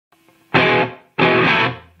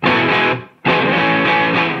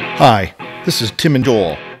Hi, this is Tim and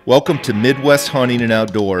Joel. Welcome to Midwest Hunting and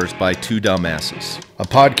Outdoors by Two Dumbasses, a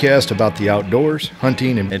podcast about the outdoors,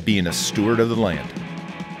 hunting, and being a steward of the land.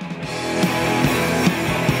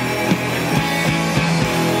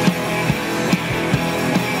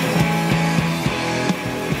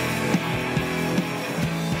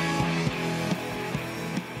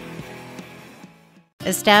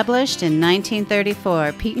 Established in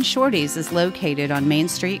 1934, Pete and Shorty's is located on Main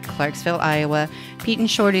Street, Clarksville, Iowa. Pete and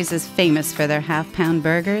Shorty's is famous for their half-pound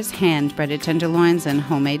burgers, hand-breaded tenderloins, and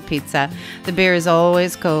homemade pizza. The beer is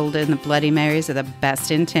always cold, and the Bloody Marys are the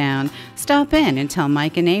best in town. Stop in and tell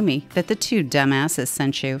Mike and Amy that the Two Dumbasses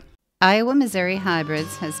sent you. Iowa Missouri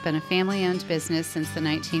Hybrids has been a family-owned business since the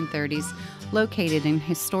 1930s. Located in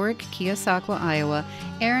historic Keosauqua, Iowa,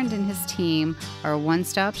 Aaron and his team are a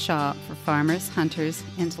one-stop shop for farmers, hunters,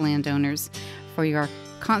 and landowners. For your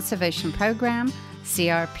conservation program,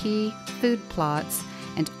 CRP, food plots,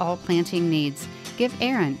 and all planting needs, give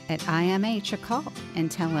Aaron at IMH a call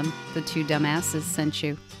and tell him the Two Dumbasses sent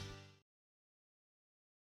you.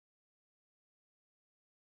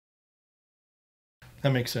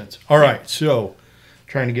 That makes sense. All right, so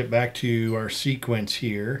trying to get back to our sequence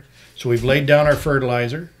here. So we've laid down our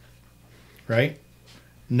fertilizer, right?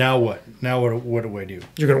 Now what? Now what do I do?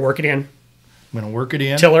 You're going to work it in. I'm going to work it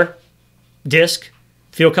in. Tiller, disc,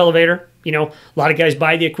 field cultivator. You know, a lot of guys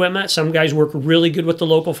buy the equipment. Some guys work really good with the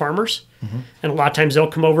local farmers. Mm-hmm. And a lot of times they'll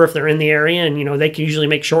come over if they're in the area and, you know, they can usually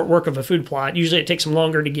make short work of a food plot. Usually it takes them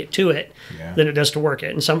longer to get to it than it does to work it.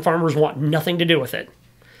 And some farmers want nothing to do with it.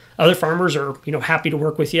 Other farmers are, you know, happy to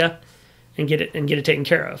work with you and get it taken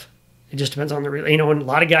care of. It just depends on the, you know, and a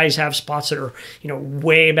lot of guys have spots that are, you know,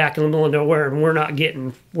 way back in the middle of nowhere, and we're not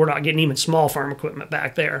getting even small farm equipment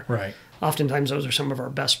back there. Right. Oftentimes those are some of our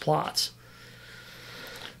best plots.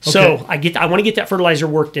 Okay. So I want to get that fertilizer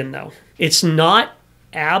worked in though. It's not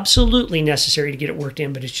absolutely necessary to get it worked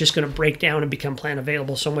in, but it's just going to break down and become plant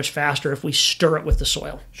available so much faster if we stir it with the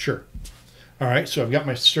soil. Sure. All right. So I've got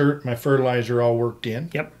my fertilizer all worked in.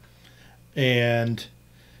 Yep. And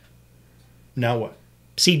now what?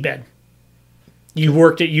 Seed bed. You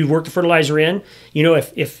worked the fertilizer in. You know,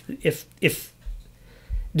 if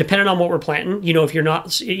depending on what we're planting, you know, if you're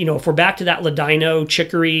not, you know, if we're back to that ladino,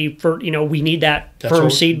 chicory, you know, we need that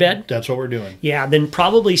firm seed bed. That's what we're doing. Yeah, then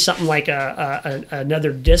probably something like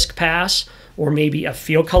another disc pass, or maybe a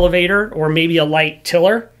field cultivator, or maybe a light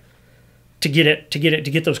tiller to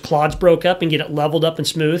get those clods broke up and get it leveled up and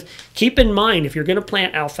smooth. Keep in mind, if you're going to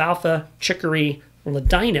plant alfalfa, chicory, or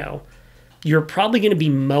ladino, you're probably going to be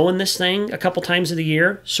mowing this thing a couple times of the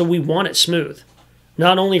year, so we want it smooth.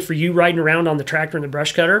 Not only for you riding around on the tractor and the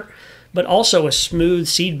brush cutter, but also a smooth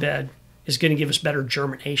seed bed is going to give us better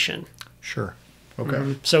germination. Sure. Okay.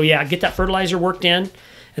 Mm-hmm. So yeah, get that fertilizer worked in,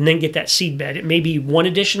 and then get that seed bed. It may be one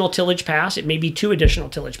additional tillage pass, it may be two additional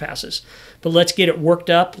tillage passes, but let's get it worked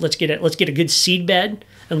up. Let's get a good seed bed,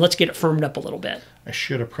 and let's get it firmed up a little bit. I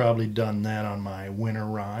should have probably done that on my winter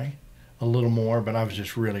rye a little more, but I was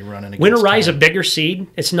just really running against Winter rye is a time. bigger seed.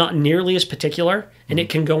 It's not nearly as particular, and it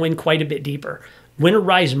can go in quite a bit deeper. Winter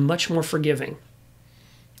rye is much more forgiving.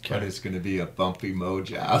 But it's going to be a bumpy mow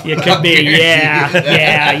job. It could be, yeah,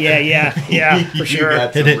 for sure. You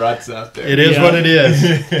got some ruts out there. It is what it is.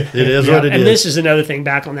 It is what it is. And this is another thing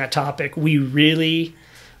back on that topic. We really,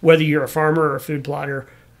 whether you're a farmer or a food plotter,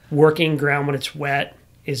 working ground when it's wet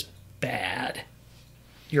is bad.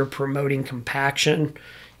 You're promoting compaction.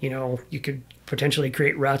 You know, you could potentially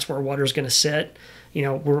create ruts where water's going to sit. You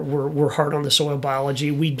know, we're hard on the soil biology.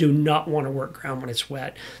 We do not want to work ground when it's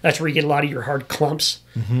wet. That's where you get a lot of your hard clumps,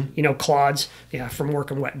 you know, clods, from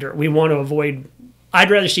working wet dirt. We want to avoid, I'd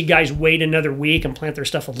rather see guys wait another week and plant their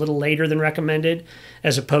stuff a little later than recommended,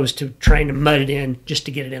 as opposed to trying to mud it in just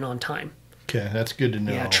to get it in on time. Okay, that's good to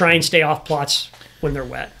know. Yeah, try and stay off plots when they're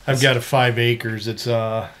wet. I've got a 5 acres. It's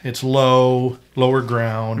lower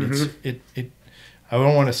ground. Mm-hmm. I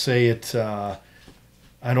don't want to say it's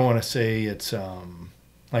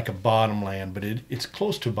like a bottomland, but it's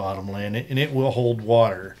close to bottomland, and it will hold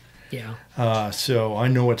water. Yeah. So I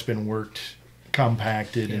know it's been worked,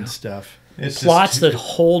 compacted and stuff. It's plots that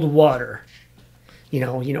hold water. You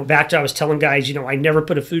know, back to I was telling guys, you know, I never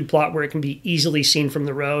put a food plot where it can be easily seen from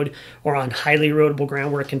the road or on highly erodible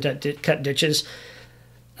ground where it can cut ditches.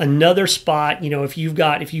 Another spot, you know, if you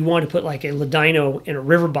want to put like a ladino in a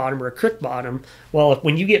river bottom or a creek bottom, well,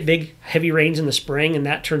 when you get big, heavy rains in the spring and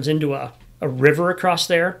that turns into a river across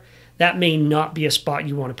there, that may not be a spot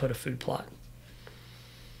you want to put a food plot.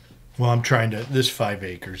 Well, this 5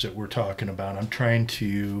 acres that we're talking about,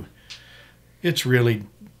 it's really,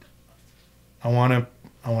 I want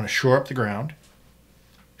to shore up the ground,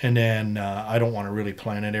 And then I don't want to really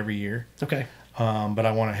plant it every year. Okay. But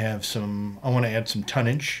I want to add some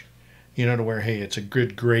tonnage, to where, hey, it's a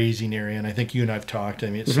good grazing area. And I think you and I've talked. I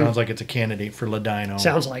mean, it sounds like it's a candidate for ladino.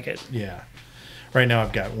 Sounds like it. Yeah. Right now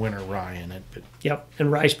I've got winter rye in it. But Yep.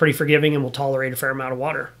 And rye's pretty forgiving and will tolerate a fair amount of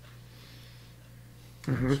water.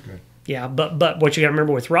 That's good. Yeah, but what you got to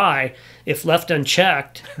remember with rye, if left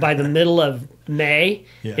unchecked by the middle of May,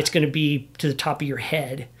 it's going to be to the top of your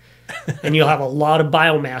head, and you'll have a lot of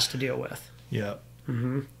biomass to deal with. yeah.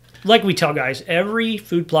 Like we tell guys, every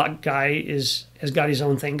food plot guy has got his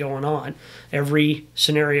own thing going on. Every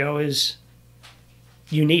scenario is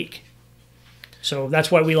unique. So that's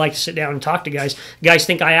why we like to sit down and talk to guys. Guys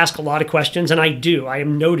think I ask a lot of questions, and I do. I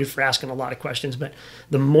am noted for asking a lot of questions, but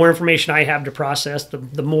the more information I have to process,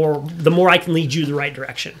 the more I can lead you the right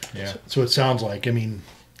direction. Yeah. So it sounds like, I mean,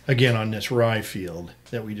 again, on this rye field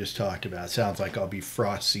that we just talked about, it sounds like I'll be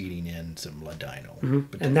frost seeding in some ladino.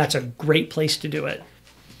 And that's a great place to do it.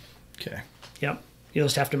 Okay. Yep. You'll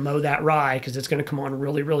just have to mow that rye because it's going to come on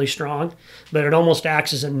really, really strong. But it almost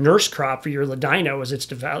acts as a nurse crop for your ladino as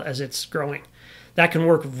it's growing. That can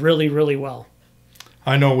work really, really well.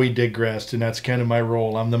 I know we digressed, and that's kind of my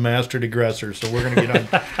role. I'm the master digressor, so we're going to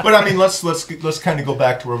get on. But I mean, let's kind of go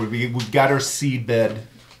back to where we've got our seed bed,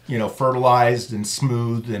 fertilized and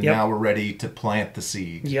smooth, and now we're ready to plant the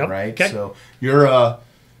seed. Yep. Right. Okay. So you're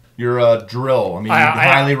a drill. I mean, I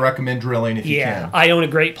highly recommend drilling if you can. I own a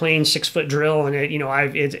Great Plains 6-foot drill,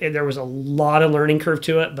 and there was a lot of learning curve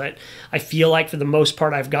to it, but I feel like for the most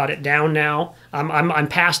part I've got it down now. I'm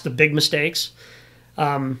past the big mistakes.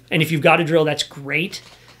 And if you've got a drill, that's great,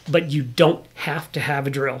 but you don't have to have a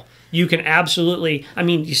drill. You can absolutely,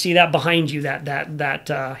 you see that behind you,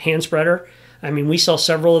 that hand spreader. We sell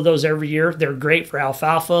several of those every year. They're great for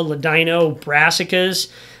alfalfa, ladino,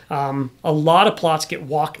 brassicas. A lot of plots get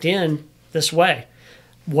walked in this way.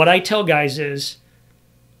 What I tell guys is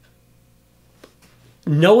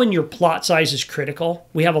knowing your plot size is critical.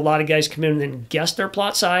 We have a lot of guys come in and guess their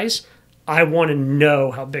plot size. I want to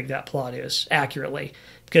know how big that plot is accurately,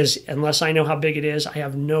 because unless I know how big it is, I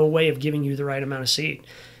have no way of giving you the right amount of seed.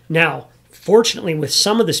 Now, fortunately, with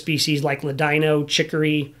some of the species like ladino,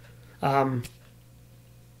 chicory,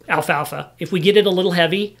 alfalfa, if we get it a little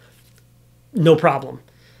heavy, no problem.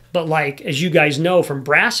 But like, as you guys know from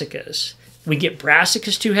brassicas, we get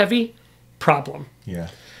brassicas too heavy, problem. Yeah.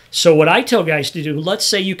 So what I tell guys to do, let's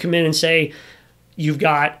say you come in and say you've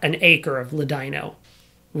got an acre of ladino.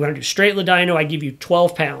 We want to do straight ladino. I give you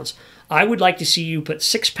 12 pounds. I would like to see you put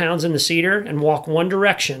 6 pounds in the seeder and walk one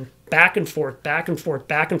direction, back and forth, back and forth,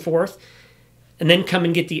 back and forth, and then come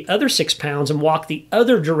and get the other 6 pounds and walk the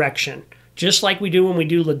other direction, just like we do when we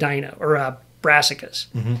do ladino or brassicas.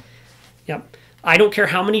 Yep. I don't care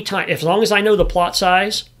how many times, as long as I know the plot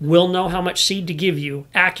size, we'll know how much seed to give you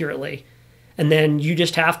accurately. And then you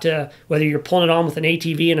just have to, whether you're pulling it on with an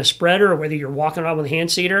ATV and a spreader or whether you're walking it on with a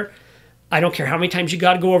hand seeder, I don't care how many times you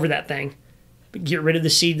got to go over that thing. But get rid of the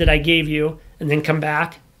seed that I gave you and then come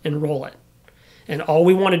back and roll it. And all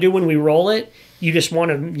we want to do when we roll it, you want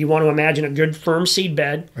to imagine a good firm seed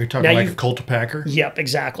bed. Are you talking like a cultipacker? Yep,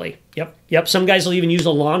 exactly. Yep. Some guys will even use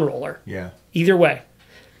a lawn roller. Yeah. Either way.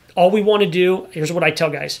 All we want to do, here's what I tell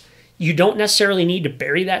guys. You don't necessarily need to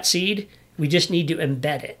bury that seed. We just need to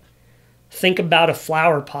embed it. Think about a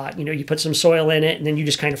flower pot. You put some soil in it and then you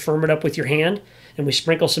just kind of firm it up with your hand and we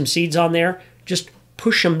sprinkle some seeds on there. Just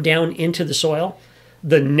push them down into the soil.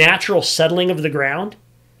 The natural settling of the ground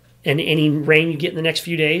and any rain you get in the next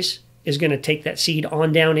few days is going to take that seed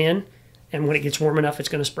on down in, and when it gets warm enough, it's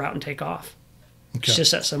going to sprout and take off. Okay. It's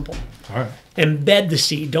just that simple. All right. Embed the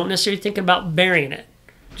seed. Don't necessarily think about burying it.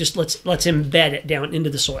 Just let's embed it down into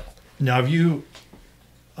the soil. Now, have you?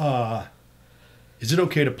 Is it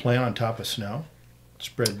okay to plant on top of snow?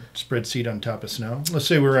 Spread seed on top of snow. Let's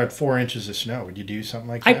say we're at 4 inches of snow. Would you do something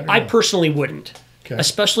like that? I personally wouldn't,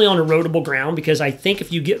 especially on erodible ground, because I think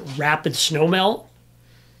if you get rapid snow melt,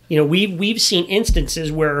 we've seen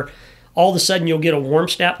instances where all of a sudden you'll get a warm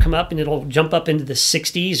snap come up and it'll jump up into the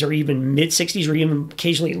 60s or even mid 60s or even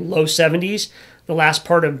occasionally low 70s. The last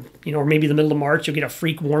part of, or maybe the middle of March, you'll get a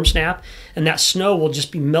freak warm snap, and that snow will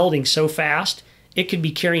just be melting so fast it could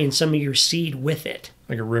be carrying some of your seed with it.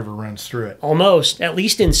 Like a river runs through it. Almost, at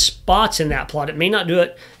least in spots in that plot. It may not do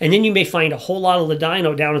it, and then you may find a whole lot of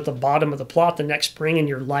ladino down at the bottom of the plot the next spring, and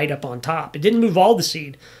you're light up on top. It didn't move all the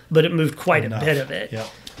seed, but it moved quite a bit of it. Yep.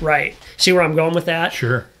 Right. See where I'm going with that?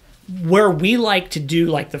 Sure. Where we like to do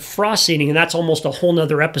like the frost seeding, and that's almost a whole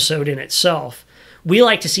nother episode in itself, we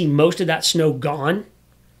like to see most of that snow gone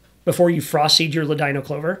before you frost seed your ladino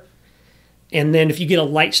clover. And then if you get a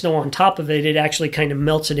light snow on top of it, it actually kind of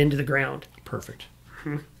melts it into the ground. Perfect.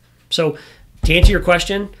 So to answer your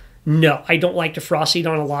question, no, I don't like to frost seed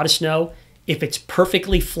on a lot of snow. If it's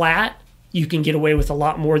perfectly flat, you can get away with a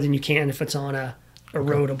lot more than you can if it's on a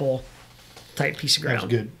erodible type piece of ground.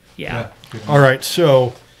 That's good. Yeah. Good. All right,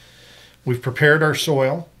 so we've prepared our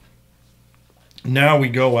soil. Now we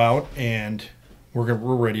go out and we're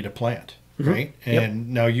ready to plant, right? And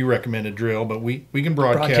now you recommend a drill, but we can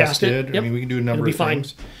broadcast it. Yep. I mean, we can do a number It'll be of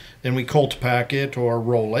things. Then we cold pack it or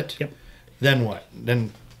roll it. Yep. Then what?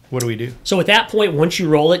 Then what do we do? So at that point, once you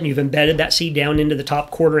roll it and you've embedded that seed down into the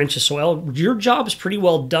top 1/4 inch of soil, your job is pretty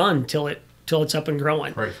well done till it's up and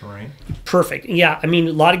growing. Pray for rain. Perfect. Yeah, I mean,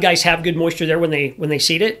 a lot of guys have good moisture there when they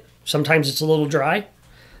seed it. Sometimes it's a little dry.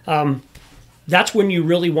 That's when you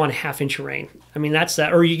really want a 1/2 inch of rain. I mean, that's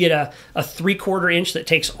that. Or you get a 3/4 inch that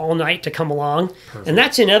takes all night to come along. Perfect. And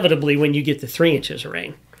that's inevitably when you get the 3 inches of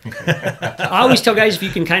rain. I always tell guys, if you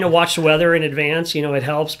can kind of watch the weather in advance, it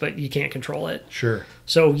helps, but you can't control it. Sure.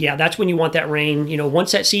 So yeah, that's when you want that rain.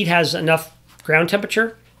 Once that seed has enough ground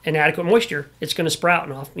temperature and adequate moisture, it's going to sprout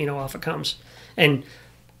and off it comes. And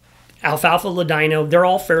alfalfa, ladino, they're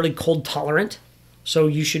all fairly cold tolerant. So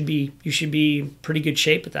you should be pretty good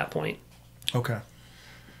shape at that point. Okay.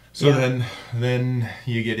 So then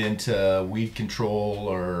you get into weed control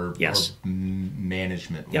or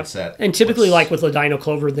management. What's that? And typically, like with ladino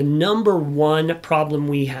clover, the number one problem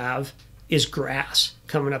we have is grass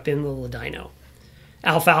coming up in the ladino.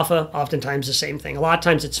 Alfalfa, oftentimes the same thing. A lot of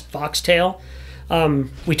times it's foxtail.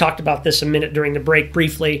 We talked about this a minute during the break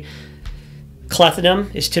briefly.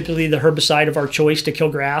 Clethodim is typically the herbicide of our choice to kill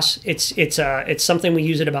grass. It's something we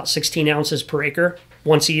use at about 16 ounces per acre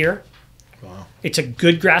once a year. Wow. It's a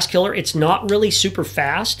good grass killer. It's not really super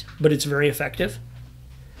fast, but it's very effective.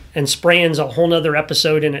 And spraying's a whole nother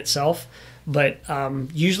episode in itself. But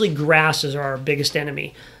usually grass is our biggest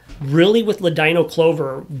enemy. Really with ladino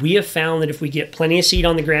clover, we have found that if we get plenty of seed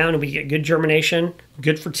on the ground and we get good germination,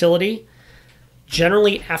 good fertility,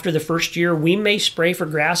 generally after the first year, we may spray for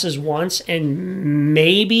grasses once and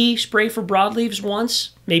maybe spray for broadleaves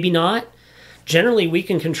once, maybe not. Generally, we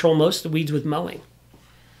can control most of the weeds with mowing.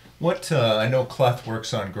 What I know cleth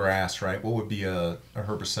works on grass, right? What would be a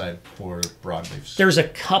herbicide for broadleaves? There's a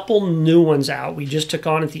couple new ones out. We just took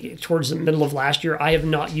on towards the middle of last year. I have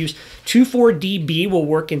not used 2,4-DB will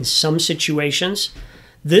work in some situations.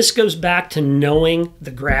 This goes back to knowing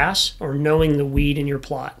the grass or knowing the weed in your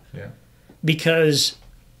plot. Yeah. Because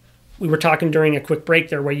we were talking during a quick break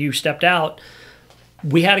there where you stepped out.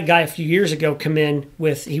 We had a guy a few years ago come in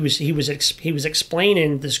with he was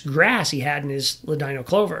explaining this grass he had in his ladino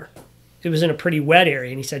clover. It was in a pretty wet area,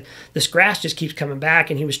 and he said this grass just keeps coming back,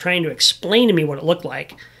 and he was trying to explain to me what it looked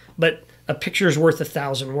like, but a picture is worth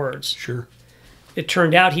 1,000 words. Sure. It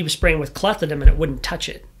turned out he was spraying with clethodim and it wouldn't touch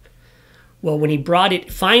it. Well, when he brought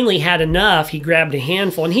it, finally had enough, he grabbed a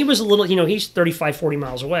handful, and he was a little, he's 35, 40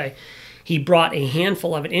 miles away. He brought a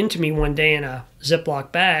handful of it into me one day in a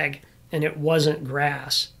Ziploc bag, and it wasn't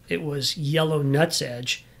grass. It was yellow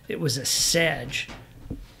nutsedge. It was a sedge.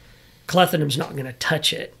 Clethodom's not going to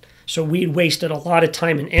touch it. So we'd wasted a lot of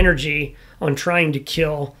time and energy on trying to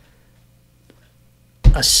kill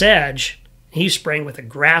a sedge. He's spraying with a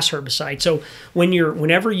grass herbicide. So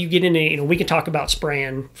whenever you get into, we can talk about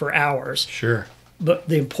spraying for hours. Sure. But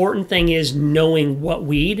the important thing is knowing what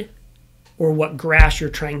weed or what grass you're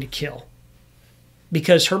trying to kill.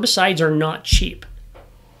 Because herbicides are not cheap.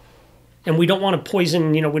 And we don't want to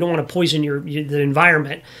poison, the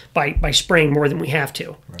environment by spraying more than we have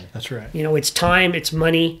to. Right. That's right. It's time, it's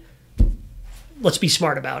money. Let's be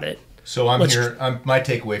smart about it. So my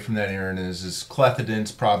takeaway from that, Aaron, is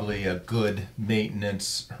clethodim's probably a good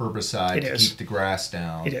maintenance herbicide to keep the grass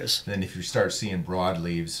down. It is. Then if you start seeing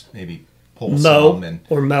broadleaves, maybe pull mow some and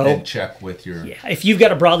and check with your... Yeah, if you've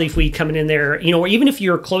got a broadleaf weed coming in there, or even if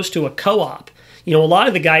you're close to a co-op, a lot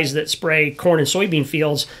of the guys that spray corn and soybean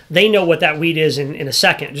fields, they know what that weed is in a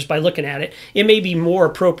second just by looking at it. It may be more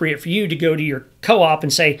appropriate for you to go to your co-op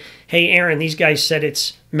and say, hey, Aaron, these guys said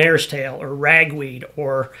it's mare's tail or ragweed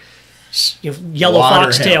or yellow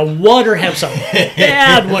foxtail. Water hemp's a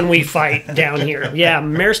bad one we fight down here. Yeah,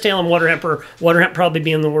 mare's tail and water hemp probably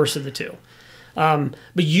being the worst of the two. But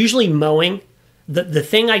usually mowing, the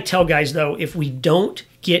thing I tell guys, though, if we don't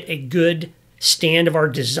get a good stand of our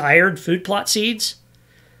desired food plot seeds,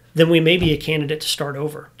 then we may be a candidate to start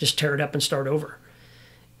over. Just tear it up and start over.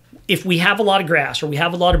 If we have a lot of grass or we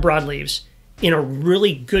have a lot of broadleaves in a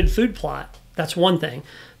really good food plot, that's one thing.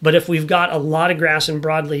 But if we've got a lot of grass and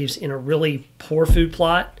broadleaves in a really poor food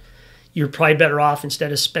plot, you're probably better off,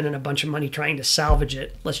 instead of spending a bunch of money trying to salvage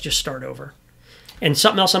it, let's just start over. And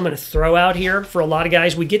something else I'm going to throw out here for a lot of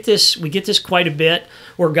guys, we get this quite a bit,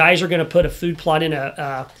 where guys are going to put a food plot in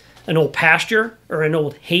an old pasture or an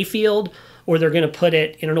old hay field, or they're going to put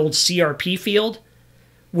it in an old CRP field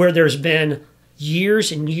where there's been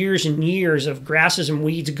years and years and years of grasses and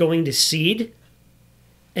weeds going to seed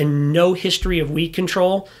and no history of weed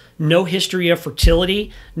control, no history of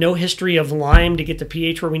fertility, no history of lime to get the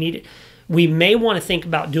pH where we need it. We may want to think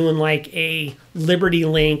about doing like a Liberty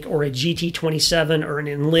Link or a GT27 or an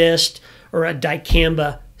Enlist or a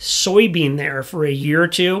dicamba soybean there for a year or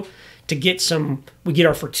two to get we get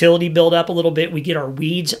our fertility built up a little bit, we get our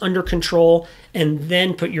weeds under control, and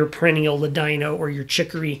then put your perennial ladino or your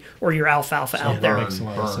chicory or your alfalfa out there.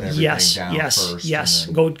 Burn Yes.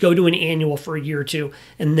 Go do an annual for a year or two,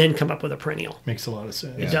 and then come up with a perennial. Makes a lot of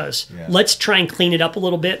sense. It does. Yeah. Let's try and clean it up a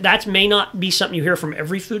little bit. That may not be something you hear from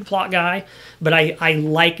every food plot guy, but I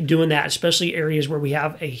like doing that, especially areas where we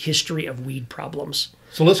have a history of weed problems.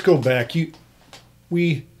 So let's go back.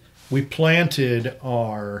 We planted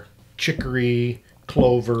our chicory,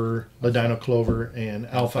 clover, ladino clover, and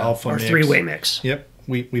alfalfa Our mix. three-way mix. Yep.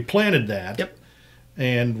 We planted that. Yep.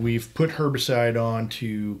 And we've put herbicide on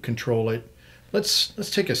to control it. Let's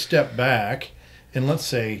take a step back and let's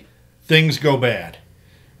say things go bad,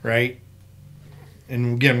 right?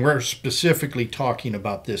 And again, we're specifically talking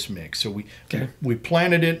about this mix. So we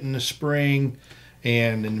planted it in the spring,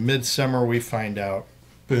 and in midsummer we find out,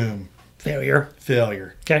 boom, Failure.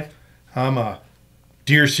 Okay.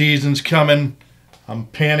 Deer season's coming. I'm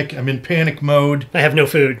in panic mode. I have no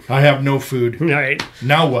food. I have no food. All right.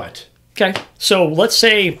 Now what? Okay. So let's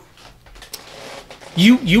say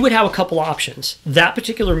you would have a couple options. That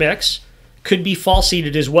particular mix could be fall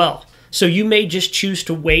seeded as well. So you may just choose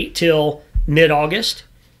to wait till mid-August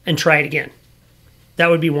and try it again. That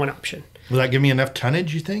would be one option. Will that give me enough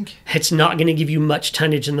tonnage, you think? It's not going to give you much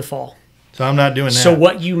tonnage in the fall. So I'm not doing that. So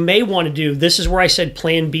what you may want to do, this is where I said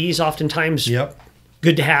plan B is oftentimes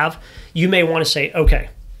good to have. You may want to say, okay,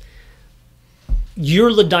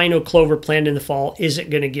 your ladino clover plant in the fall isn't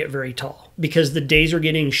going to get very tall because the days are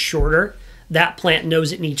getting shorter. That plant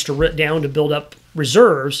knows it needs to root down to build up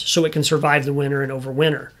reserves so it can survive the winter and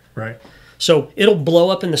overwinter. Right. So it'll blow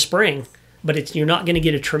up in the spring, but you're not going to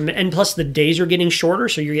get a tremendous, and plus the days are getting shorter,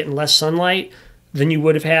 so you're getting less sunlight than you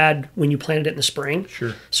would have had when you planted it in the spring.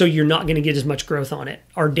 Sure. So you're not going to get as much growth on it.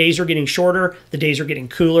 Our days are getting shorter, the days are getting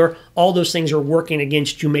cooler. All those things are working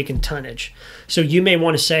against you making tonnage. So you may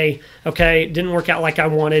want to say, okay, it didn't work out like I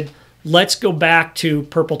wanted. Let's go back to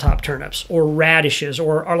purple top turnips or radishes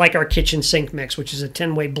or like our kitchen sink mix, which is a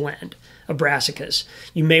 10-way blend of brassicas.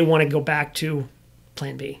 You may want to go back to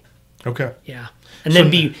plan B. Okay. Yeah. And then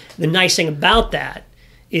the nice thing about that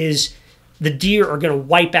is the deer are going to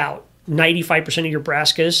wipe out 95% of your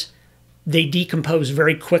brassicas. They decompose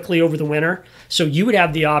very quickly over the winter. So you would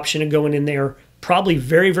have the option of going in there probably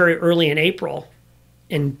very, very early in April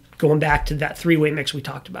and going back to that three-way mix we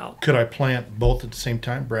talked about. Could I plant both at the same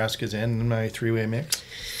time, brassicas and my three-way mix?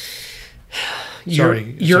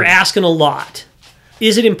 You're asking a lot.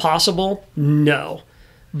 Is it impossible? No.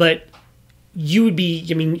 But you would be,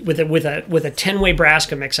 I mean, with a 10-way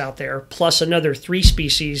brassica mix out there, plus another 3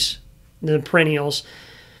 species, the perennials,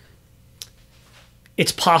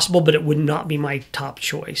 it's possible, but it would not be my top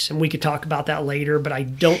choice. And we could talk about that later, but I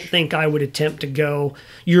don't think I would attempt to go.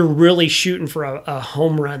 You're really shooting for a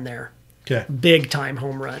home run there. Okay. Big time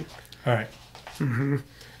home run. All right. Mm-hmm.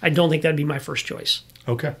 I don't think that'd be my first choice.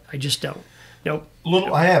 Okay. I just don't. Nope.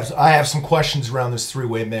 I have some questions around this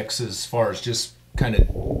three-way mix as far as just kind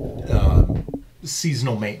of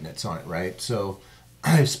seasonal maintenance on it, right? So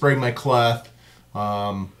I sprayed my cleth.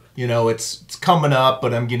 It's coming up,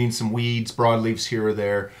 but I'm getting some weeds, broadleaves here or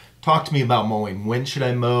there. Talk to me about mowing. When should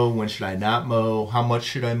I mow? When should I not mow? How much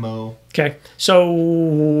should I mow? Okay.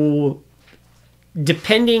 So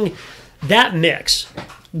depending, that mix,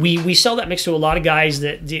 we sell that mix to a lot of guys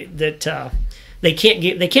that they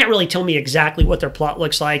can't really tell me exactly what their plot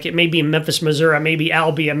looks like. It may be in Memphis, Missouri, maybe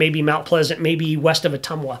Albia, maybe Mount Pleasant, maybe west of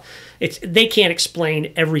Ottumwa. They can't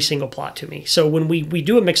explain every single plot to me. So when we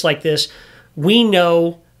do a mix like this, we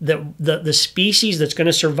know that the species that's going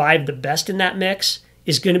to survive the best in that mix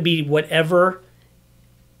is going to be whatever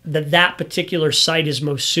that particular site is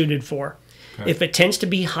most suited for. Okay. If it tends to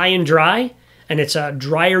be high and dry, and it's a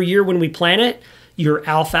drier year when we plant it, your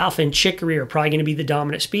alfalfa and chicory are probably going to be the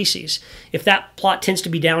dominant species. If that plot tends to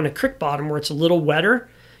be down a creek bottom where it's a little wetter,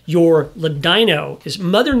 your ladino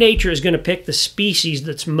Mother Nature is going to pick the species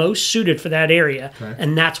that's most suited for that area, okay,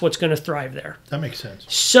 and that's what's going to thrive there. That makes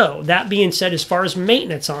sense. So that being said, as far as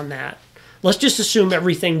maintenance on that, let's just assume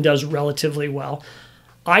everything does relatively well.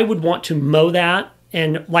 I would want to mow that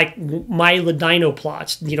And like my ladino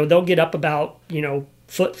plots, they'll get up about,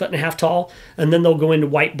 foot and a half tall, and then they'll go into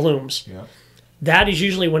white blooms. Yeah. That is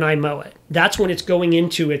usually when I mow it. That's when it's going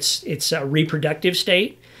into its reproductive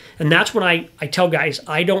state. And that's when I tell guys,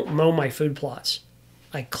 I don't mow my food plots.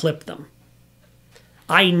 I clip them.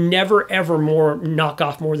 I never, ever knock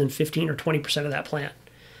off more than 15 or 20% of that plant.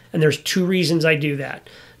 And there's 2 reasons I do that.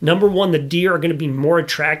 Number one, the deer are going to be more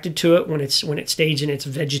attracted to it when it stays in its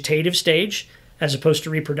vegetative stage as opposed to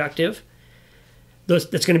reproductive.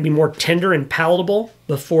 That's going to be more tender and palatable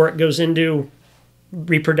before it goes into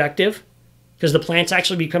reproductive, because the plant's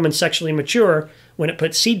actually becoming sexually mature when it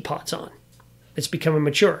puts seed pods on. It's becoming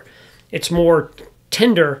mature. It's more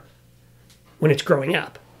tender when it's growing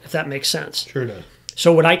up, if that makes sense. Sure does.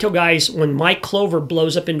 So what I tell guys, when my clover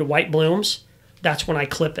blows up into white blooms, that's when I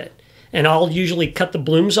clip it. And I'll usually cut the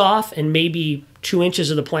blooms off and maybe 2 inches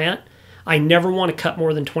of the plant. I never want to cut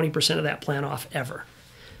more than 20% of that plant off ever.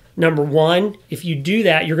 Number one, if you do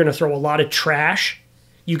that, you're going to throw a lot of trash.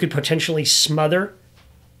 You could potentially smother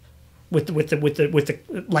with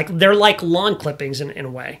the like, they're like lawn clippings in a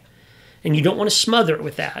way. And you don't want to smother it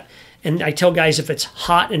with that. And I tell guys, if it's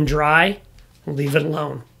hot and dry, leave it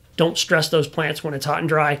alone. Don't stress those plants when it's hot and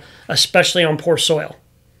dry, especially on poor soil,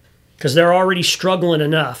 because they're already struggling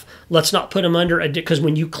enough. Let's not put them under because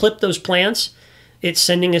when you clip those plants, it's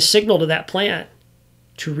sending a signal to that plant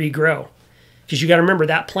to regrow. Because you got to remember,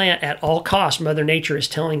 that plant, at all costs, Mother Nature is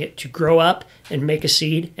telling it to grow up and make a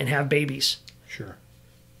seed and have babies. Sure.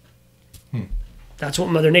 That's what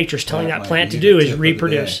Mother Nature's telling that plant to do, is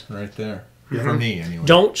reproduce. Right there. For me, anyway.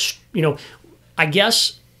 Don't, I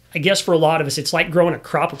guess for a lot of us, it's like growing a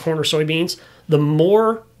crop of corn or soybeans. The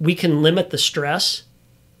more we can limit the stress,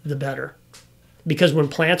 the better. Because when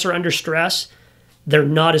plants are under stress, they're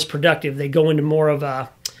not as productive. They go into more of a,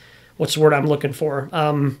 what's the word I'm looking for?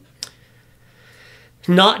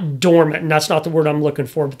 Not dormant, and that's not the word I'm looking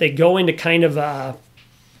for, but they go into kind of a,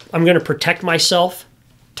 I'm going to protect myself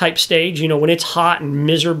type stage. When it's hot and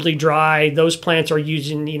miserably dry, those plants are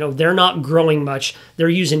using, they're not growing much. They're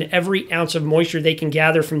using every ounce of moisture they can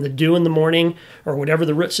gather from the dew in the morning or whatever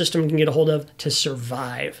the root system can get a hold of to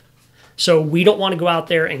survive. So we don't want to go out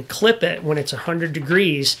there and clip it when it's 100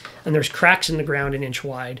 degrees and there's cracks in the ground an inch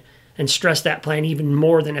wide and stress that plant even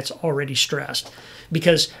more than it's already stressed.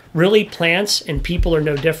 Because really, plants and people are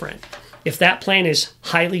no different. If that plant is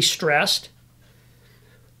highly stressed,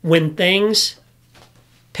 when things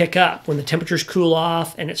pick up, when the temperatures cool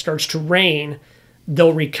off and it starts to rain,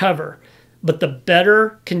 they'll recover. But the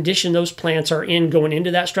better condition those plants are in going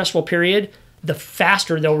into that stressful period, the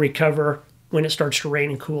faster they'll recover when it starts to rain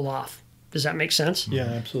and cool off. Does that make sense? Yeah,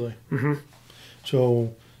 absolutely. Mm-hmm.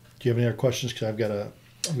 So, do you have any other questions? Because I've got a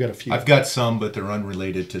few. I've got some, but they're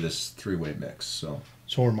unrelated to this 3-way mix. So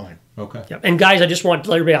are mine. Okay. Yep. And guys, I just want to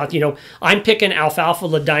let everybody out, I'm picking alfalfa,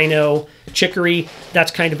 ladino, chicory.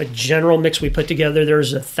 That's kind of a general mix we put together.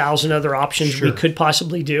 There's 1,000 other options we could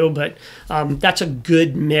possibly do, but that's a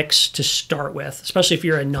good mix to start with, especially if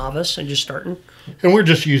you're a novice and just starting. And we're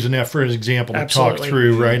just using that for an example to talk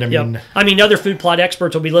through, right? I mean, other food plot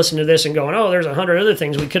experts will be listening to this and going, oh, there's 100 other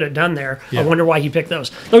things we could have done there. I wonder why he picked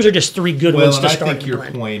those. Those are just 3 good ones to start. I think your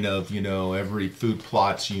point of, you every food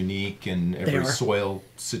plot's unique and every soil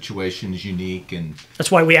situation is unique, and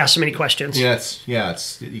that's why we ask so many questions. You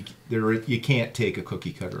can't take a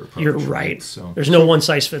cookie cutter approach. You're right. So there's no one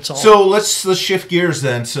size fits all. So let's shift gears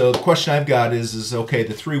then. So the question I've got is okay,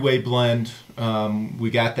 the 3-way blend, we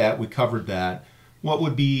got that, we covered that. What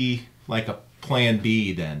would be like a plan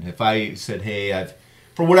B then? If I said, hey,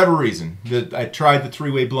 for whatever reason, I tried the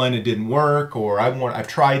 3-way blend, it didn't work, or I've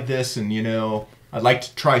tried this and I'd like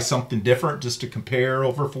to try something different just to compare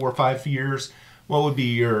over 4 or 5 years. What would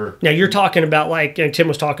be your... Now you're talking about, like Tim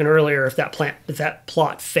was talking earlier, if that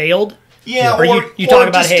plot failed. Yeah, or you talk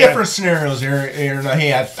about, just different scenarios, Aaron.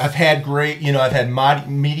 Hey, I've had great, I've had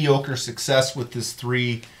mediocre success with this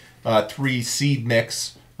 3 seed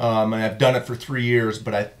mix. And I've done it for 3 years,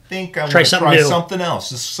 but I think I want to try something else,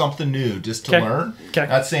 just something new, just to learn. Okay.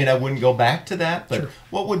 Not saying I wouldn't go back to that, but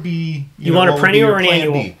what would be... You want a perennial or an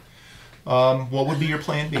annual? What would be your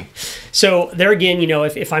plan B? So there again,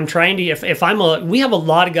 if I'm trying to, we have a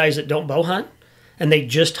lot of guys that don't bow hunt, and they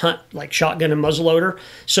just hunt like shotgun and muzzleloader.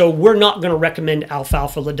 So we're not going to recommend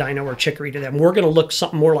alfalfa, ladino, or chicory to them. We're going to look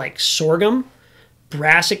something more like sorghum,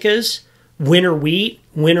 brassicas, winter wheat,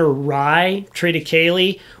 winter rye,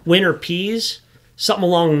 triticale, winter peas, something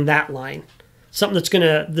along that line. Something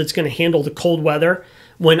that's gonna handle the cold weather.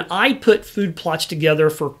 When I put food plots together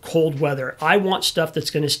for cold weather, I want stuff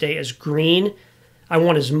that's going to stay as green. I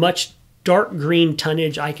want as much dark green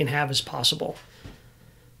tonnage I can have as possible.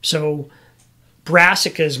 So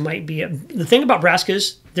brassicas might be the thing about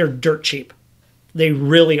brassicas. They're dirt cheap. They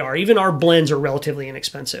really are. Even our blends are relatively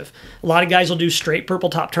inexpensive. A lot of guys will do straight purple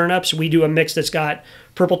top turnips. We do a mix that's got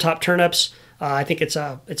purple top turnips. I think it's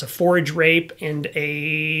a forage rape and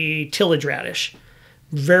a tillage radish.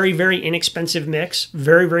 Very, very inexpensive mix.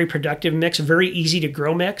 Very, very productive mix. Very easy to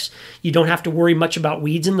grow mix. You don't have to worry much about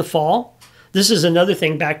weeds in the fall. This is another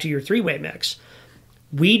thing back to your three-way mix.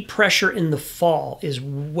 Weed pressure in the fall is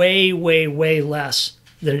way, way, way less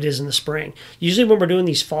than it is in the spring. Usually when we're doing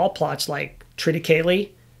these fall plots like triticale,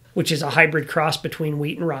 which is a hybrid cross between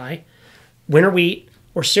wheat and rye, winter wheat,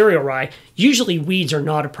 or cereal rye, usually weeds are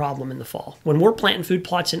not a problem in the fall. When we're planting food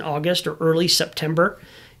plots in August or early September,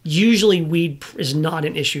 usually weed is not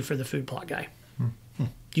an issue for the food plot guy.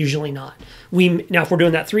 Usually not. Now, if we're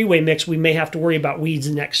doing that three-way mix, we may have to worry about weeds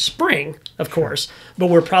next spring, of course, but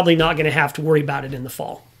we're probably not going to have to worry about it in the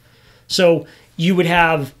fall. So you would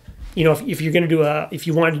have, if you're going to if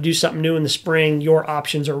you wanted to do something new in the spring, your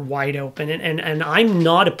options are wide open. And I'm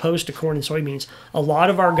not opposed to corn and soybeans. A lot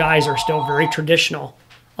of our guys are still very traditional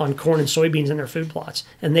on corn and soybeans in their food plots,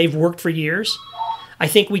 and they've worked for years. I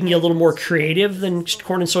think we can get a little more creative than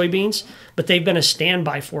corn and soybeans, but they've been a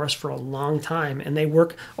standby for us for a long time, and they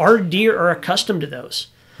work. Our deer are accustomed to those,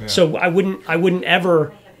 so I wouldn't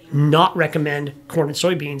ever not recommend corn and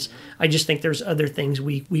soybeans. I just think there's other things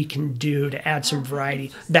we can do to add some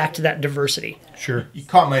variety back to that diversity. Sure. You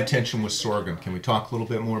caught my attention with sorghum. Can we talk a little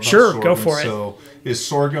bit more about Sure, sorghum? go for it. So is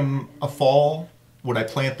sorghum a fall? Would I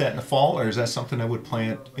plant that in the fall, or is that something I would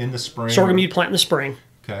plant in the spring? Sorghum you'd plant in the spring.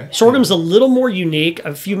 Okay. Sorghum's a little more unique.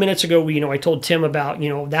 A few minutes ago, I told Tim about,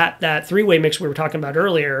 that three-way mix we were talking about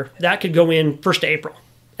earlier, that could go in 1st of April.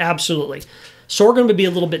 Absolutely. Sorghum would be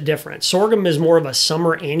a little bit different. Sorghum is more of a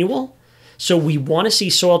summer annual, so we want to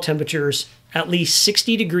see soil temperatures at least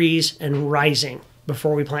 60 degrees and rising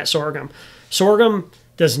before we plant sorghum. Sorghum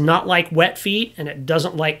does not like wet feet, and it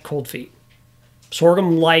doesn't like cold feet.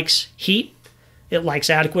 Sorghum likes heat. It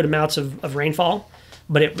likes adequate amounts of rainfall,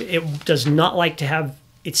 but it does not like to have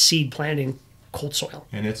its seed planted in cold soil.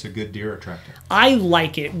 And it's a good deer attractor. I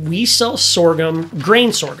like it. We sell sorghum,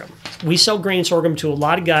 grain sorghum. We sell grain sorghum to a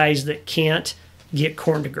lot of guys that can't get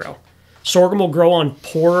corn to grow. Sorghum will grow on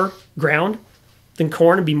poorer ground than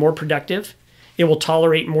corn and be more productive. It will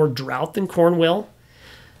tolerate more drought than corn will.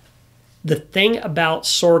 The thing about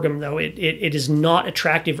sorghum, though, it is not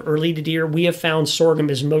attractive early to deer. We have found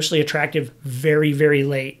sorghum is mostly attractive very, very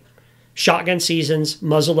late. Shotgun seasons,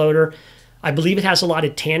 muzzleloader. I believe it has a lot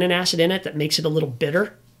of tannin acid in it that makes it a little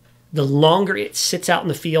bitter. The longer it sits out in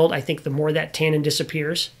the field, I think the more that tannin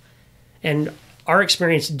disappears. And our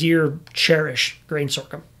experience, deer cherish grain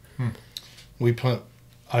sorghum.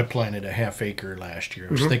 I planted a half acre last year.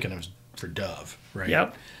 I was thinking it was for dove, right?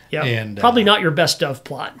 Yep. And probably not your best dove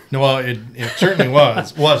plot. No, well, it certainly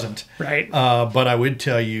wasn't. Right. But I would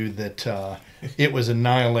tell you that it was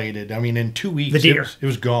annihilated. I mean, in 2 weeks, The deer. It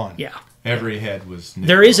was gone. Yeah. Every head was...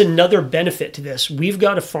 There is another benefit to this. We've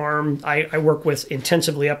got a farm I work with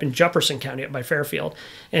intensively up in Jefferson County up by Fairfield,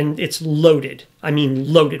 and it's loaded. I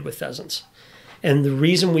mean, loaded with pheasants. And the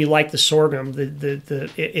reason we like the sorghum,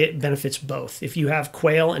 it benefits both. If you have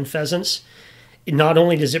quail and pheasants, not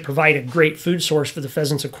only does it provide a great food source for the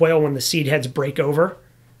pheasants and quail when the seed heads break over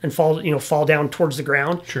and fall down towards the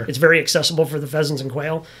ground. Sure. It's very accessible for the pheasants and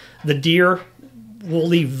quail. The deer will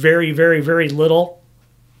leave very, very, very little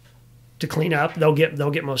to clean up. They'll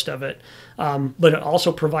get most of it. But it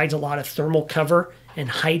also provides a lot of thermal cover and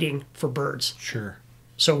hiding for birds. Sure.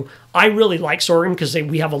 So I really like sorghum because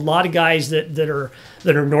we have a lot of guys that are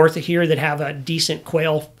north of here that have a decent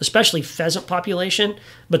quail, especially pheasant population,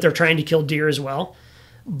 but they're trying to kill deer as well.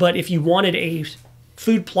 But if you wanted a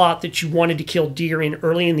food plot that you wanted to kill deer in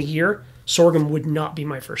early in the year, sorghum would not be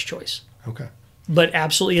my first choice. Okay. But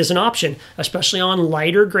absolutely is an option, especially on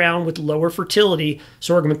lighter ground with lower fertility.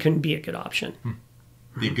 Sorghum can be a good option.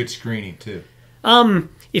 Be a good screening too.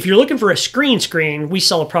 If you're looking for a screen, we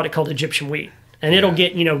sell a product called Egyptian wheat. And it'll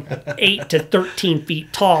get, 8 to 13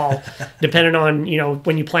 feet tall, depending on,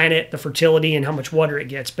 when you plant it, the fertility, and how much water it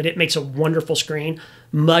gets. But it makes a wonderful screen,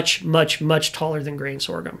 much, much, much taller than grain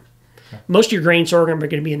sorghum. Okay. Most of your grain sorghum are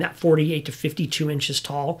going to be in that 48 to 52 inches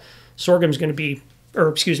tall. Sorghum's going to be,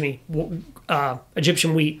 Egyptian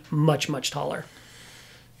wheat, much, much taller.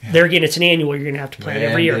 Yeah. There again, it's an annual. You're going to have to plant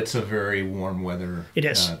every year. It's a very warm weather. It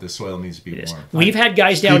is. The soil needs to be warm. We've had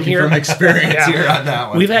guys down here. From experience here on that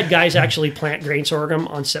one. We've had guys actually plant grain sorghum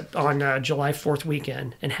on July 4th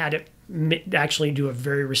weekend and had it actually do a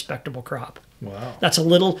very respectable crop. Wow. That's a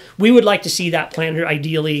little. We would like to see that planted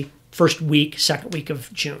ideally second week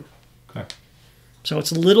of June. Okay. So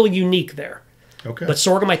it's a little unique there. Okay. But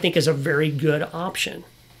sorghum, I think, is a very good option,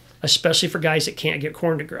 especially for guys that can't get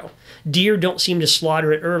corn to grow. Deer don't seem to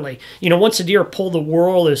slaughter it early. Once a deer pull the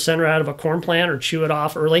whorl or the center out of a corn plant or chew it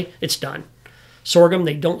off early, it's done. Sorghum,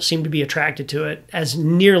 they don't seem to be attracted to it as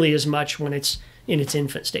nearly as much when it's in its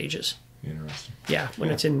infant stages. Interesting. Yeah, when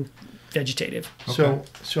it's in vegetative. So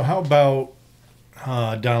how about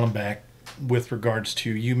dialing back with regards to,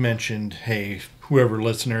 you mentioned, hey, whoever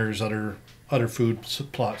listeners, other food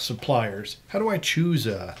suppliers, how do I choose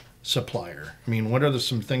a supplier? I mean, what are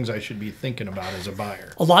some things I should be thinking about as a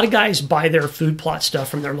buyer? A lot of guys buy their food plot stuff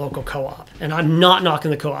from their local co-op. And I'm not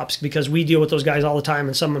knocking the co-ops because we deal with those guys all the time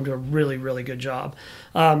and some of them do a really, really good job.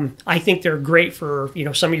 I think they're great for,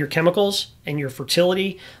 some of your chemicals and your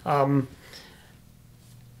fertility.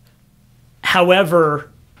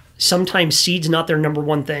 However, sometimes seed's not their number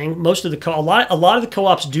one thing. Most of a lot of the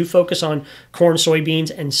co-ops do focus on corn,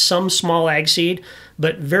 soybeans, and some small ag seed,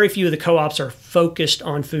 but very few of the co-ops are focused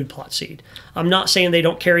on food plot seed. I'm not saying they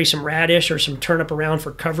don't carry some radish or some turnip around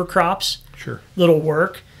for cover crops. Sure. Little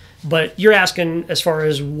work, but you're asking as far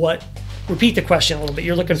as what. Repeat the question a little bit.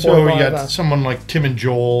 You're looking for. So you got someone like Tim and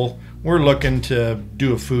Joel. We're looking to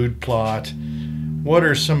do a food plot. What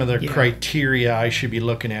are some of the criteria I should be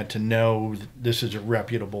looking at to know this is a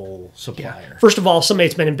reputable supplier? Yeah. First of all, somebody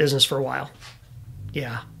that's been in business for a while.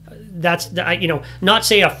 Yeah. That's, not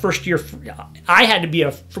say a first year. I had to be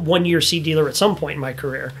a 1 year seed dealer at some point in my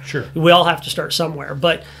career. Sure. We all have to start somewhere.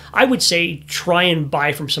 But I would say try and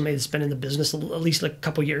buy from somebody that's been in the business at least like a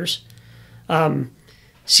couple years.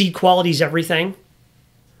 Seed quality is everything.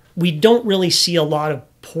 We don't really see a lot of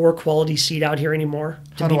poor quality seed out here anymore,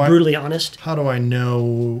 to be brutally honest. How do I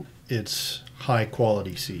know it's high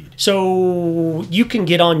quality seed? So you can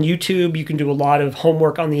get on YouTube. You can do a lot of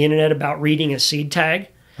homework on the internet about reading a seed tag.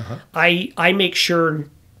 Uh-huh. I make sure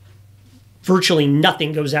virtually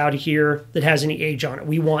nothing goes out of here that has any age on it.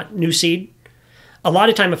 We want new seed. A lot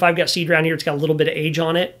of time, if I've got seed around here, it's got a little bit of age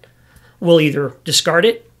on it, we'll either discard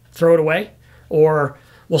it, throw it away, or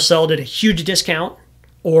we'll sell it at a huge discount,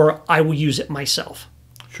 or I will use it myself.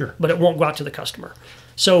 Sure. But it won't go out to the customer.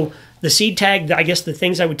 So the seed tag, I guess the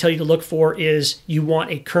things I would tell you to look for is you want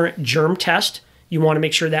a current germ test. You want to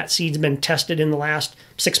make sure that seed's been tested in the last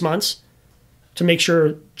 6 months to make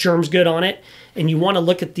sure germ's good on it. And you want to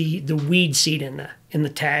look at the weed seed in the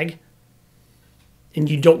tag. And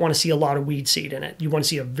you don't want to see a lot of weed seed in it. You want to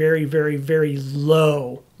see a very, very, very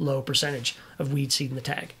low percentage of weed seed in the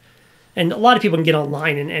tag. And a lot of people can get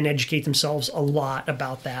online and educate themselves a lot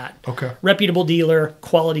about that. Okay. Reputable dealer,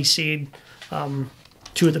 quality seed,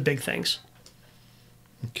 two of the big things.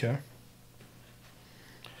 Okay.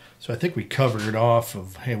 So I think we covered off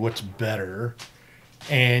of, hey, what's better,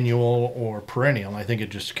 annual or perennial? I think it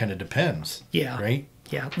just kind of depends. Yeah. Right?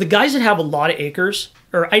 Yeah. The guys that have a lot of acres,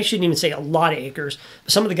 or I shouldn't even say a lot of acres,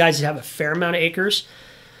 but some of the guys that have a fair amount of acres,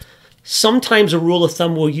 sometimes a rule of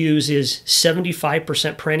thumb we'll use is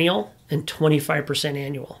 75% perennial and 25%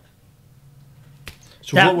 annual.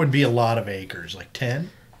 So what would be a lot of acres? Like 10?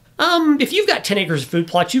 If you've got 10 acres of food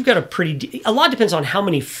plots, you've got a lot depends on how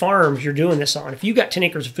many farms you're doing this on. If you've got 10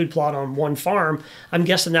 acres of food plot on one farm, I'm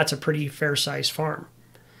guessing that's a pretty fair-sized farm.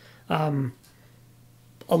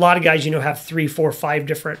 A lot of guys, have 3, 4, 5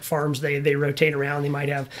 different farms. They rotate around. They might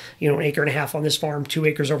have, an acre and a half on this farm, 2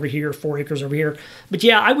 acres over here, 4 acres over here. But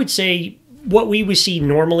yeah, I would say what we would see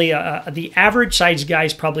normally, the average size guy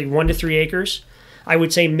is probably 1 to 3 acres. I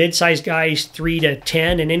would say mid-sized guys 3 to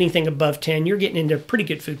 10, and anything above 10, you're getting into pretty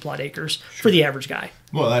good food plot acres for the average guy.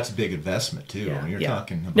 Well, that's a big investment too. Yeah, You're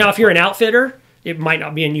talking about now, if you're an outfitter, it might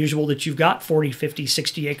not be unusual that you've got 40, 50,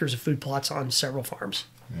 60 acres of food plots on several farms.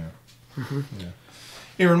 Yeah. Mm-hmm. Yeah.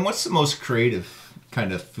 Aaron, what's the most creative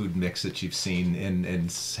kind of food mix that you've seen and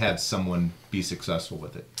had someone be successful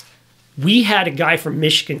with it? We had a guy from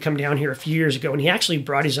Michigan come down here a few years ago, and he actually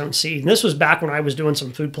brought his own seed. And this was back when I was doing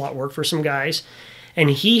some food plot work for some guys. And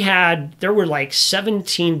there were like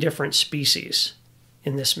 17 different species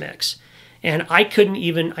in this mix. And I couldn't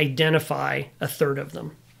even identify a third of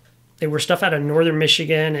them. They were stuff out of northern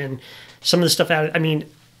Michigan and some of the stuff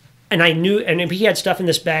and I knew, and he had stuff in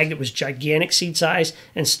this bag that was gigantic seed size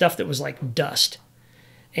and stuff that was like dust.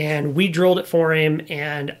 And we drilled it for him,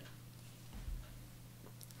 and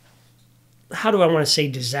how do I want to say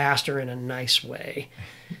disaster in a nice way?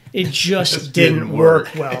 It just didn't work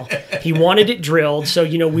well. He wanted it drilled, so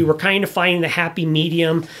we were kind of finding the happy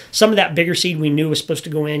medium. Some of that bigger seed we knew was supposed to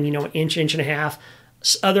go in, an inch and a half.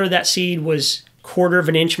 Other of that seed was 1/4 of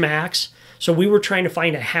an inch max. So we were trying to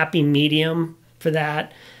find a happy medium for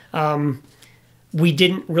that. We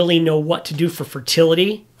didn't really know what to do for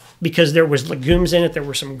fertility because there was legumes in it, there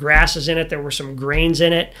were some grasses in it, there were some grains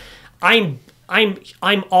in it. I'm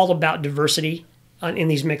I'm all about diversity in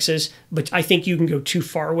these mixes, but I think you can go too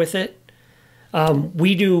far with it.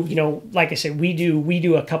 We do, like I said, we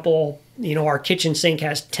do a couple, our kitchen sink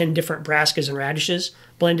has 10 different brassicas and radishes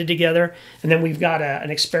blended together. And then we've got an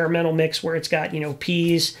experimental mix where it's got,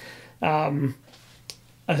 peas, a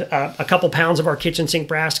couple pounds of our kitchen sink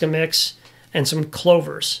brassica mix, and some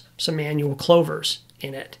clovers, some annual clovers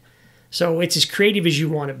in it. So it's as creative as you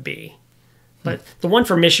want to be. But the one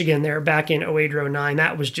from Michigan there back in 08 or 09,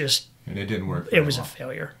 that was just... And it didn't work. It was a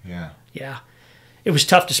failure. Yeah. Yeah. It was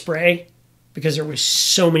tough to spray because there was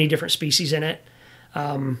so many different species in it.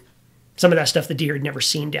 Some of that stuff the deer had never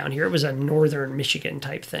seen down here. It was a northern Michigan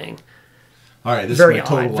type thing. All right, this Very is my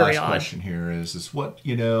total odd, very last odd. question here is what,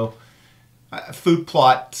 food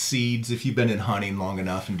plot seeds, if you've been in hunting long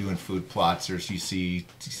enough and doing food plots, you see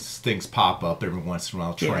things pop up every once in a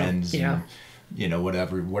while, trends, Yeah. and,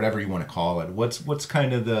 whatever you want to call it. What's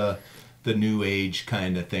kind of the new age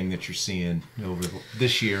kind of thing that you're seeing over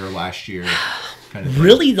this year or last year? Kind of thing?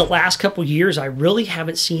 Really, the last couple of years, I really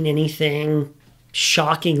haven't seen anything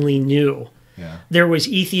shockingly new. Yeah. There was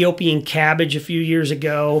Ethiopian cabbage a few years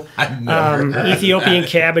ago. I've never heard of Ethiopian that.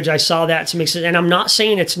 cabbage, I saw that to mix it. And I'm not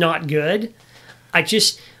saying it's not good. I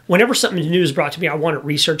just, whenever something new is brought to me, I want to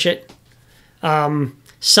research it.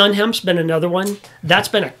 Sun hemp's been another one. That's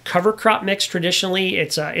been a cover crop mix traditionally.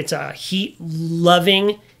 It's a heat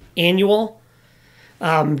loving annual.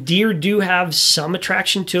 Deer do have some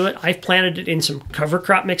attraction to it. I've planted it in some cover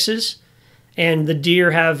crop mixes. And the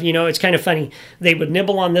deer have, it's kind of funny. They would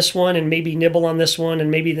nibble on this one and maybe nibble on this one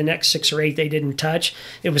and maybe the next 6 or 8 they didn't touch.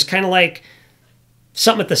 It was kind of like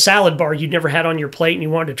something at the salad bar you'd never had on your plate and you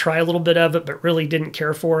wanted to try a little bit of it but really didn't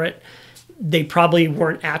care for it. They probably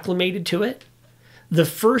weren't acclimated to it. The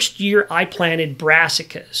first year I planted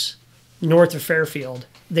brassicas north of Fairfield,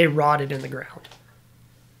 they rotted in the ground.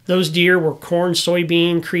 Those deer were corn,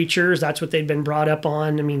 soybean creatures. That's what they'd been brought up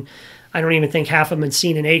on. I mean, I don't even think half of them had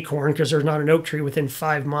seen an acorn because there's not an oak tree within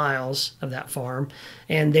 5 miles of that farm.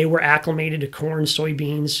 And they were acclimated to corn,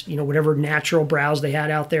 soybeans, whatever natural browse they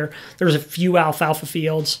had out there. There was a few alfalfa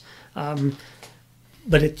fields. But,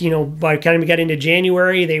 by the time we got into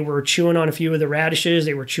January, they were chewing on a few of the radishes.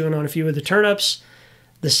 They were chewing on a few of the turnips.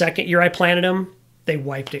 The second year I planted them, they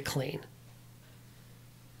wiped it clean.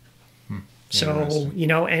 So,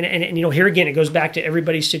 and here again, it goes back to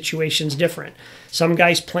everybody's situation's different. Some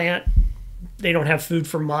guys plant, they don't have food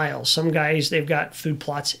for miles. Some guys, they've got food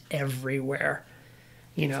plots everywhere.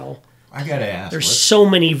 I got to ask. There's so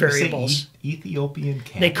many you say variables. Ethiopian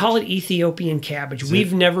cabbage? They call it Ethiopian cabbage.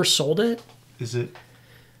 We've never sold it. Is it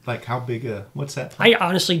like how big what's that? I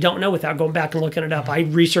honestly don't know without going back and looking it up. I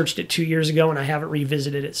researched it 2 years ago and I haven't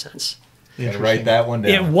revisited it since. Yeah, write that one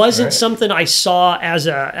down. It wasn't Right. something I saw as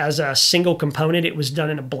a single component. It was done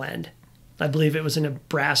in a blend. I believe it was in a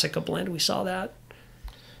brassica blend. We saw that.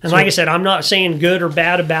 And like I said, I'm not saying good or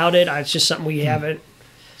bad about it. It's just something we haven't.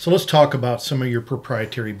 So let's talk about some of your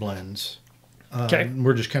proprietary blends. Okay.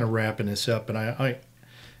 We're just kind of wrapping this up, and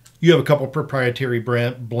you have a couple proprietary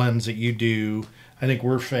blends that you do. I think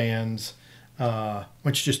we're fans. Why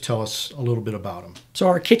don't you just tell us a little bit about them? So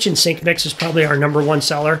our kitchen sink mix is probably our #1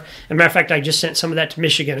 seller. As a matter of fact, I just sent some of that to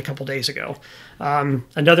Michigan a couple days ago.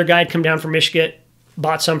 Another guy had come down from Michigan,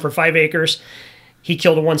 bought some for 5 acres. He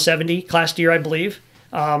killed a 170 class deer, I believe.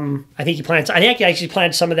 I think he actually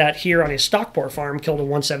planted some of that here on his Stockport farm, killed a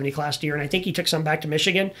 170 class deer, and I think he took some back to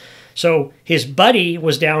Michigan. So his buddy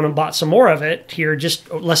was down and bought some more of it here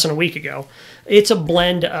just less than a week ago. It's a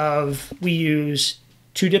blend of, we use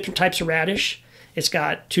 2 different types of radish. It's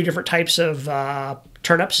got 2 different types of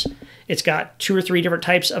turnips. It's got 2 or 3 different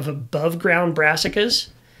types of above ground brassicas.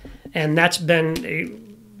 And that's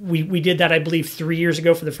been, we did that, I believe, 3 years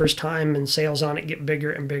ago for the first time, and sales on it get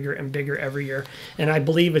bigger and bigger and bigger every year. And I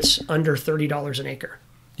believe it's under $30 an acre.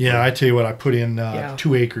 Yeah, I tell you what, I put in Yeah.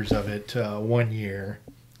 2 acres of it 1 year.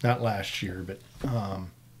 Not last year, but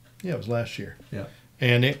it was last year. Yeah.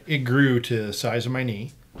 And it grew to the size of my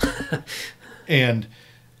knee. And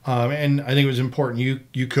I think it was important.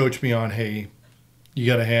 You coached me on, hey, you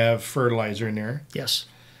got to have fertilizer in there. Yes.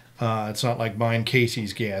 It's not like buying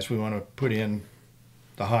Casey's gas. We want to put in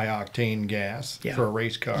the high octane gas for a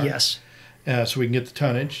race car. Yes. So we can get the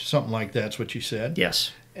tonnage, something like that's what you said.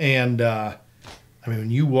 Yes. And when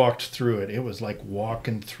you walked through it, it was like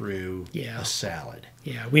walking through a salad.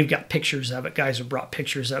 Yeah, we've got pictures of it. Guys have brought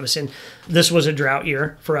pictures of us, and this was a drought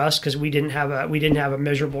year for us because we didn't have a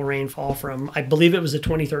measurable rainfall from, I believe it was the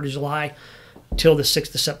 23rd of July till the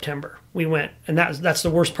 6th of September. We went, and that's the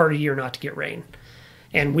worst part of the year not to get rain.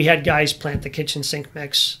 And we had guys plant the kitchen sink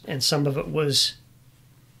mix, and some of it was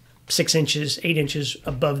 6 inches, 8 inches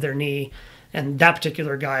above their knee. And that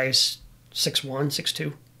particular guy is 6'1",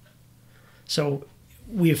 6'2". So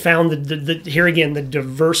we have found that here again, the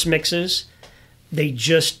diverse mixes, they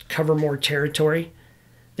just cover more territory.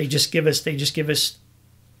 They give us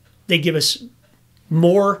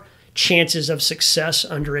more chances of success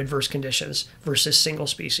under adverse conditions versus single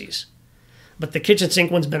species. But the kitchen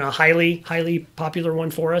sink one's been a highly, highly popular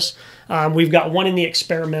one for us. We've got one in the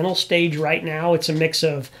experimental stage right now. It's a mix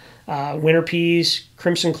of winter peas,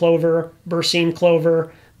 crimson clover, berseem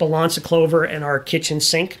clover, balansa clover, and our kitchen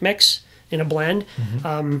sink mix in a blend.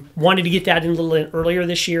 Wanted to get that in a little earlier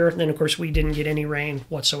this year. Then, of course, we didn't get any rain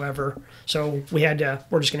whatsoever. So we're just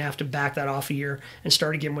going to have to back that off a year and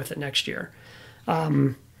start again with it next year.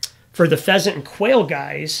 For the pheasant and quail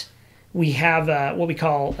guys, we have what we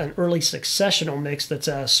call an early successional mix that's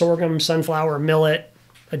a sorghum, sunflower, millet,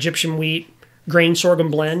 Egyptian wheat, grain sorghum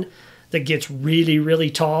blend that gets really, really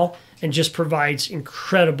tall and just provides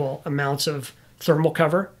incredible amounts of thermal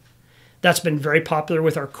cover. That's been very popular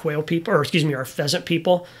with our quail people, or excuse me, our pheasant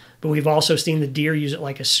people, but we've also seen the deer use it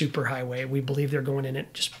like a super highway. We believe they're going in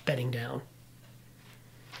it just bedding down.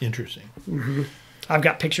 Interesting. I've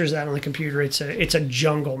got pictures of that on the computer. It's a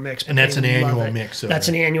jungle mix. And that's an annual mix. That's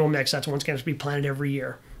an annual mix. That's one's going to be planted every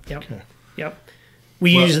year. Yep. Okay. Yep.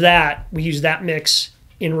 We use that mix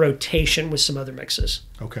in rotation with some other mixes.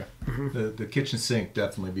 Okay. The kitchen sink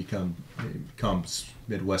definitely becomes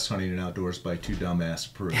Midwest Hunting and Outdoors by Two Dumbass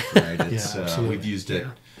approved, right? It's, absolutely. We've used it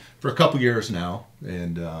for a couple years now,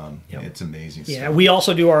 and it's amazing Yeah, stuff. we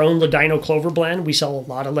also do our own Ladino clover blend. We sell a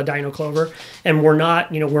lot of Ladino clover, and we're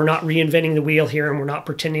not reinventing the wheel here, and we're not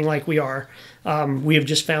pretending like we are. We have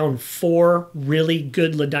just found 4 really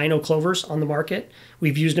good Ladino clovers on the market.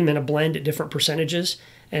 We've used them in a blend at different percentages,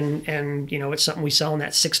 and it's something we sell in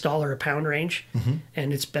that $6 a pound range,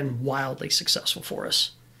 and it's been wildly successful for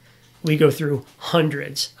us. We go through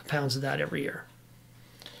hundreds of pounds of that every year.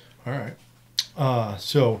 All right.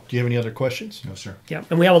 So do you have any other questions? No, sir. Yeah,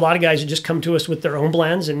 and we have a lot of guys who just come to us with their own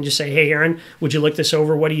blends and just say, hey, Aaron, would you look this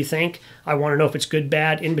over? What do you think? I want to know if it's good,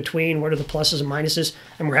 bad, in between. What are the pluses and minuses?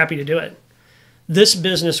 And we're happy to do it. This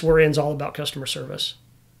business we're in is all about customer service.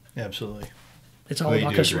 Absolutely. It's all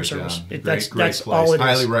about customer service. Great That's place. all it is.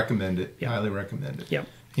 Highly recommend it. Yeah. Highly recommend it. Yep.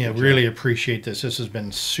 Yeah, really appreciate this. This has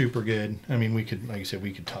been super good. I mean, we could, like I said,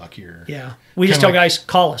 we could talk here. Yeah. We just tell guys,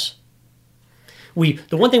 call us. The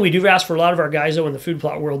one thing we do ask for a lot of our guys, though, in the food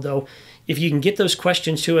plot world, though, if you can get those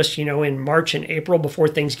questions to us, in March and April before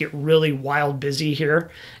things get really wild busy here,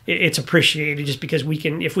 it's appreciated just because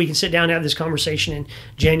if we can sit down and have this conversation in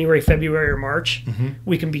January, February, or March,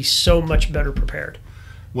 we can be so much better prepared.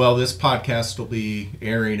 Well, this podcast will be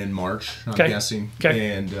airing in March, I'm guessing.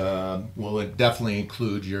 Okay. And we'll definitely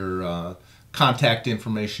include your contact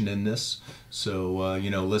information in this. So,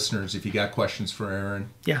 listeners, if you got questions for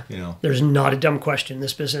Aaron, there's not a dumb question in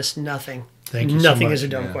this business. Nothing. Thank you so Nothing much. is a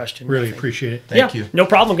dumb question. Really Nothing. appreciate it. Thank you. No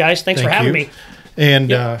problem, guys. Thanks for having me.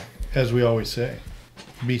 And as we always say,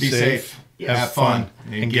 be safe, have fun,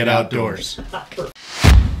 and get outdoors.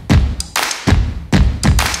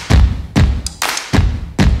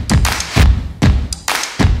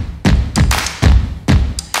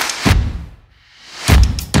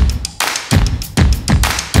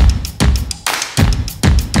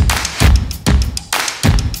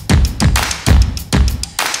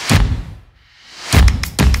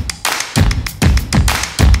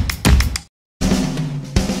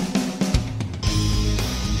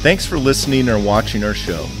 Thanks for listening or watching our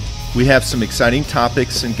show. We have some exciting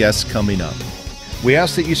topics and guests coming up. We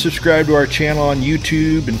ask that you subscribe to our channel on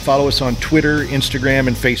YouTube and follow us on Twitter, Instagram,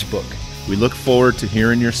 and Facebook. We look forward to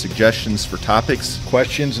hearing your suggestions for topics,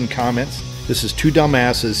 Questions and comments. This is Two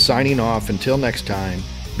Dumbasses signing off. Until next time,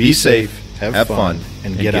 be safe, have fun,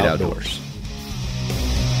 and get outdoors.